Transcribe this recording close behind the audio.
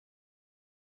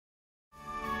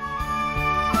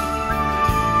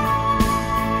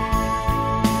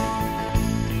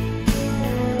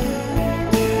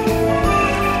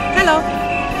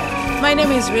My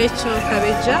name is Rachel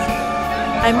Kabeja.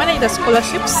 I manage the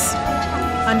scholarships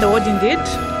under InDeed.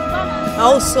 I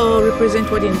also represent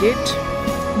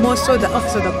InDeed, more so the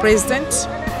Office of the President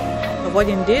of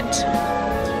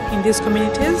InDeed in these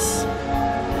communities.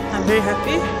 I'm very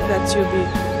happy that you'll be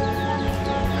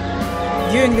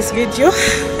viewing this video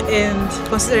and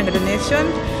considering a donation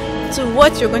to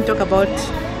what you're going to talk about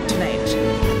tonight.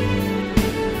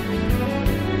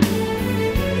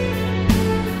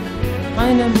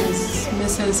 My name is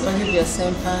Mrs. Olivia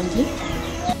Sempandi.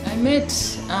 I met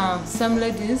some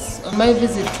ladies on my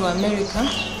visit to America,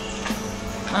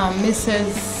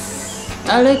 Mrs.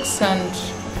 Alex and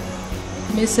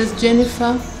Mrs.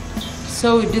 Jennifer.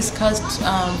 So we discussed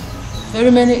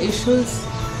very many issues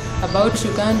about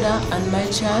Uganda and my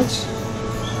church.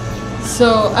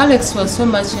 So Alex was so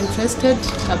much interested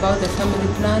about the family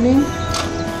planning,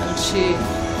 and she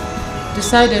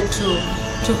decided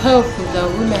to help with the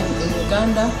women in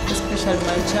Uganda, especially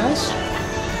my church,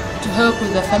 to help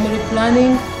with the family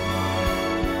planning.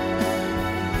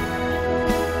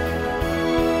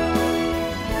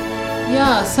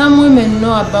 Yeah, some women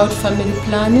know about family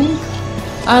planning,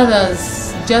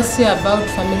 others just say about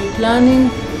family planning,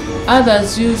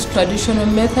 others use traditional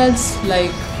methods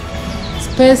like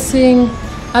spacing,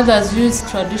 others use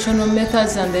traditional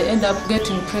methods and they end up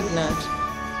getting pregnant.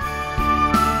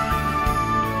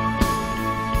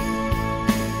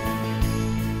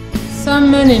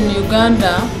 Some men in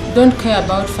Uganda don't care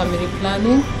about family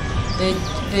planning. They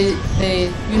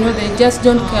just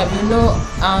don't care.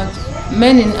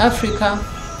 Men in Africa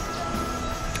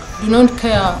do not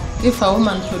care if a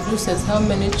woman produces how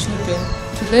many children.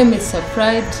 To them it's a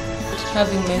pride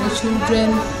having many children.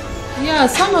 Yeah,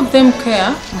 some of them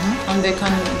care, and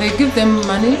they give them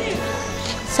money.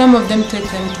 Some of them take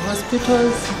them to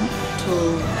hospitals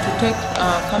to take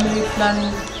family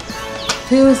planning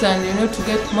pills and to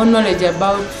get more knowledge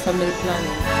about family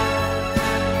planning.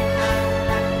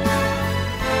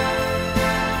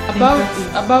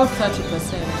 About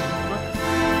 30%.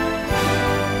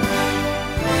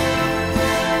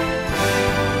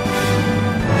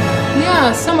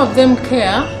 Yeah, some of them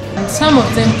care and some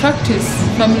of them practice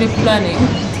family planning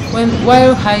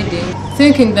while hiding,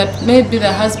 thinking that maybe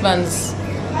the husbands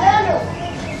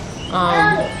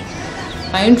are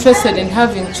interested in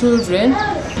having children.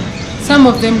 Some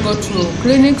of them go to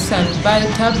clinics and buy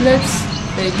tablets.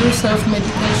 They do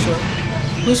self-medication,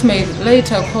 which may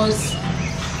later cause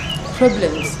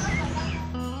problems.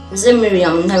 Nze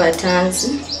Miriam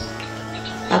Nabatanzi,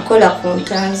 akola ku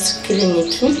Ntanzi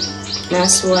Clinic,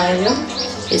 Naswayo,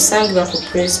 esangibwa ku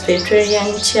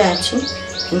Presbyterian Church,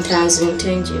 Ntanzi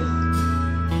Ntenje.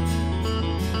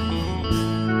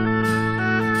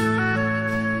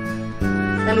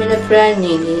 Family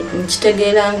planning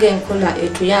nkitegeera ng'enkola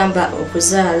etuyamba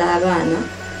okuzaala abaana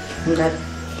nga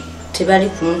tebali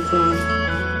kumukumu.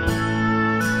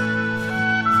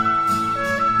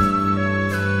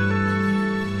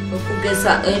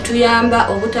 Okugeza etuyamba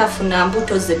obutafuna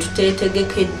mbuto ze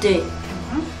tuteetegekedde.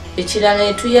 Ekirala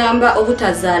etuyamba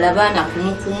obutazaala baana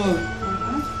kumukumu.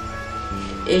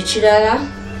 Ekirala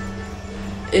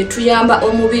etuyamba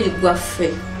omubiri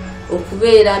gwaffe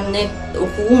okubeera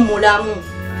okuwummulamu.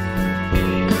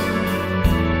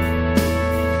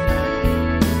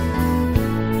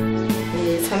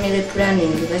 Family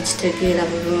planning bakitegeera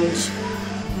bulungi.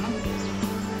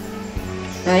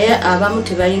 Naye abamu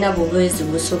tebalina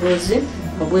busobozi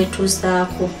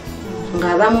obwetuusaako,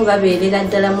 ng'abamu babeerera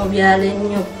ddala mu byalo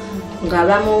ennyo,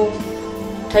 ng'abamu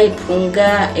tayipu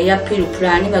nga eya pill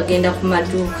plan bagenda ku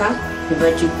maduuka ne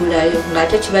bagigulayo,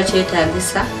 ng'ate kiba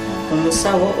kyetaagisa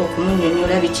omusawo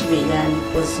okumunnyonnyola biki bye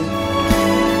yandikoze.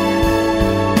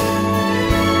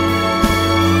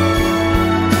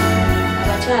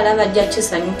 Abakyala bajja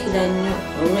kisanyukira nnyo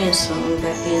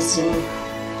olw'ensonga ezimu,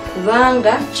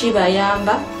 kubanga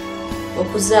kibayamba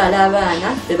okuzaala abaana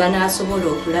be banaasobola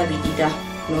okulabirira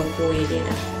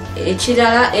n'okuweerera.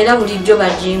 Ekirala era bulijjo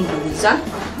bajinguliza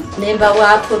ne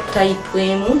mbawaako tayipu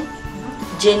emu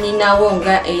gye nninawo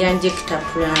nga eya njekita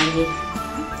pulaani.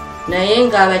 Naye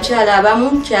ng'abakyala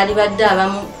abamu kyali badde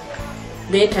abamu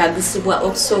beetaagisibwa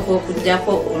okusooka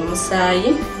okuggyako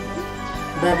omusaayi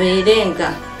babeere nga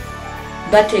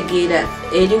bategeera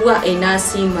eriwa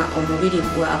enaasiima omubiri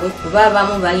gwabwe, kuba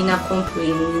abamu balina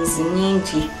complaints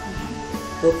nnyingi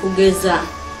okugeza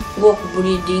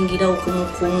ng'okubulidingira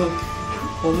okumukumu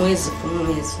omwezi ku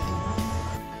mwezi.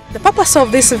 The purpose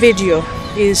of this video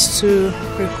is to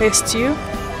request you,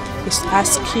 is to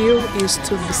ask you, is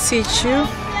to beseech you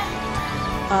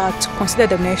to consider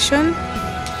donation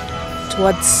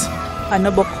towards a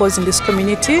noble cause in this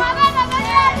community.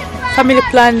 family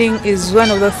planning is one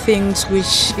of the things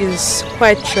which is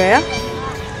quite rare.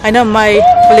 I know my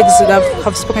colleagues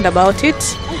have spoken about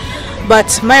it,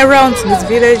 but my rounds in these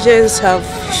villages have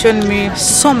shown me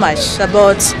so much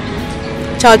about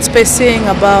child spacing,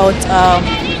 about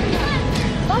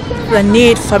the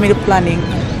need for family planning.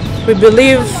 We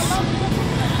believe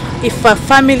if a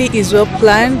family is well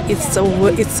planned,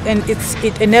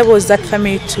 it enables that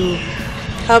family to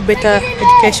have better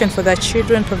education for their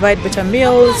children, provide better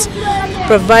meals,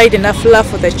 provide enough love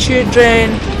for their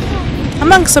children,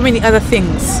 among so many other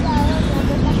things.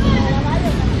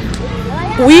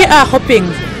 We are hoping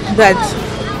that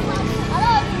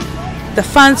the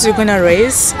funds we're going to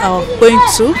raise are going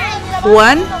to,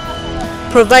 one,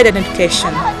 provide an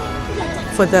education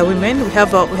for the women. We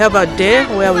have a day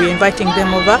where we're inviting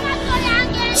them over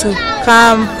to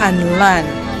come and learn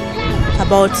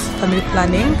about family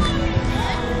planning.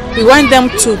 We want them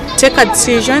to take a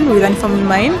decision with an informed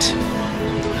mind,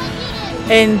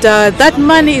 and that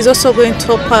money is also going to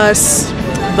help us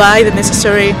buy the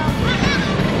necessary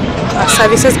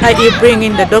services, i.e. bring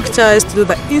in the doctors to do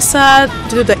the insert,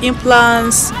 to do the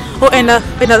implants, or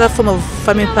another form of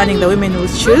family planning the women will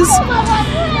choose.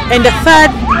 And the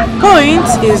third point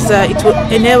is it will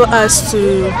enable us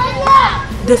to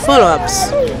do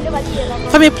follow-ups.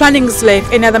 Family planning is like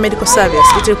any other medical service.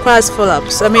 It requires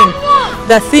follow-ups. I mean,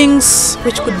 there are things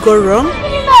which could go wrong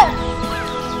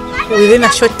within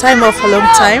a short time or for a long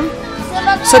time.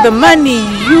 So the money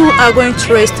you are going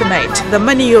to raise tonight, the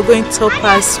money you're going to help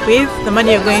us with, the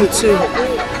money you're going to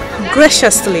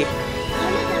graciously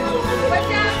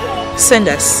send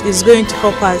us is going to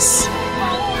help us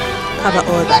cover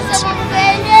all that.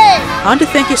 I want to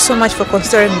thank you so much for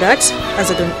considering that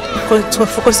as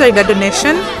for considering that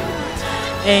donation,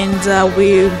 and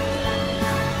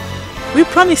we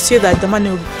promise you that the money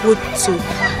will go to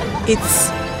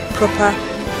its proper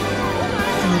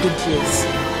and good use.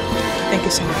 Thank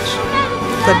you so much.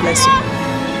 God bless you.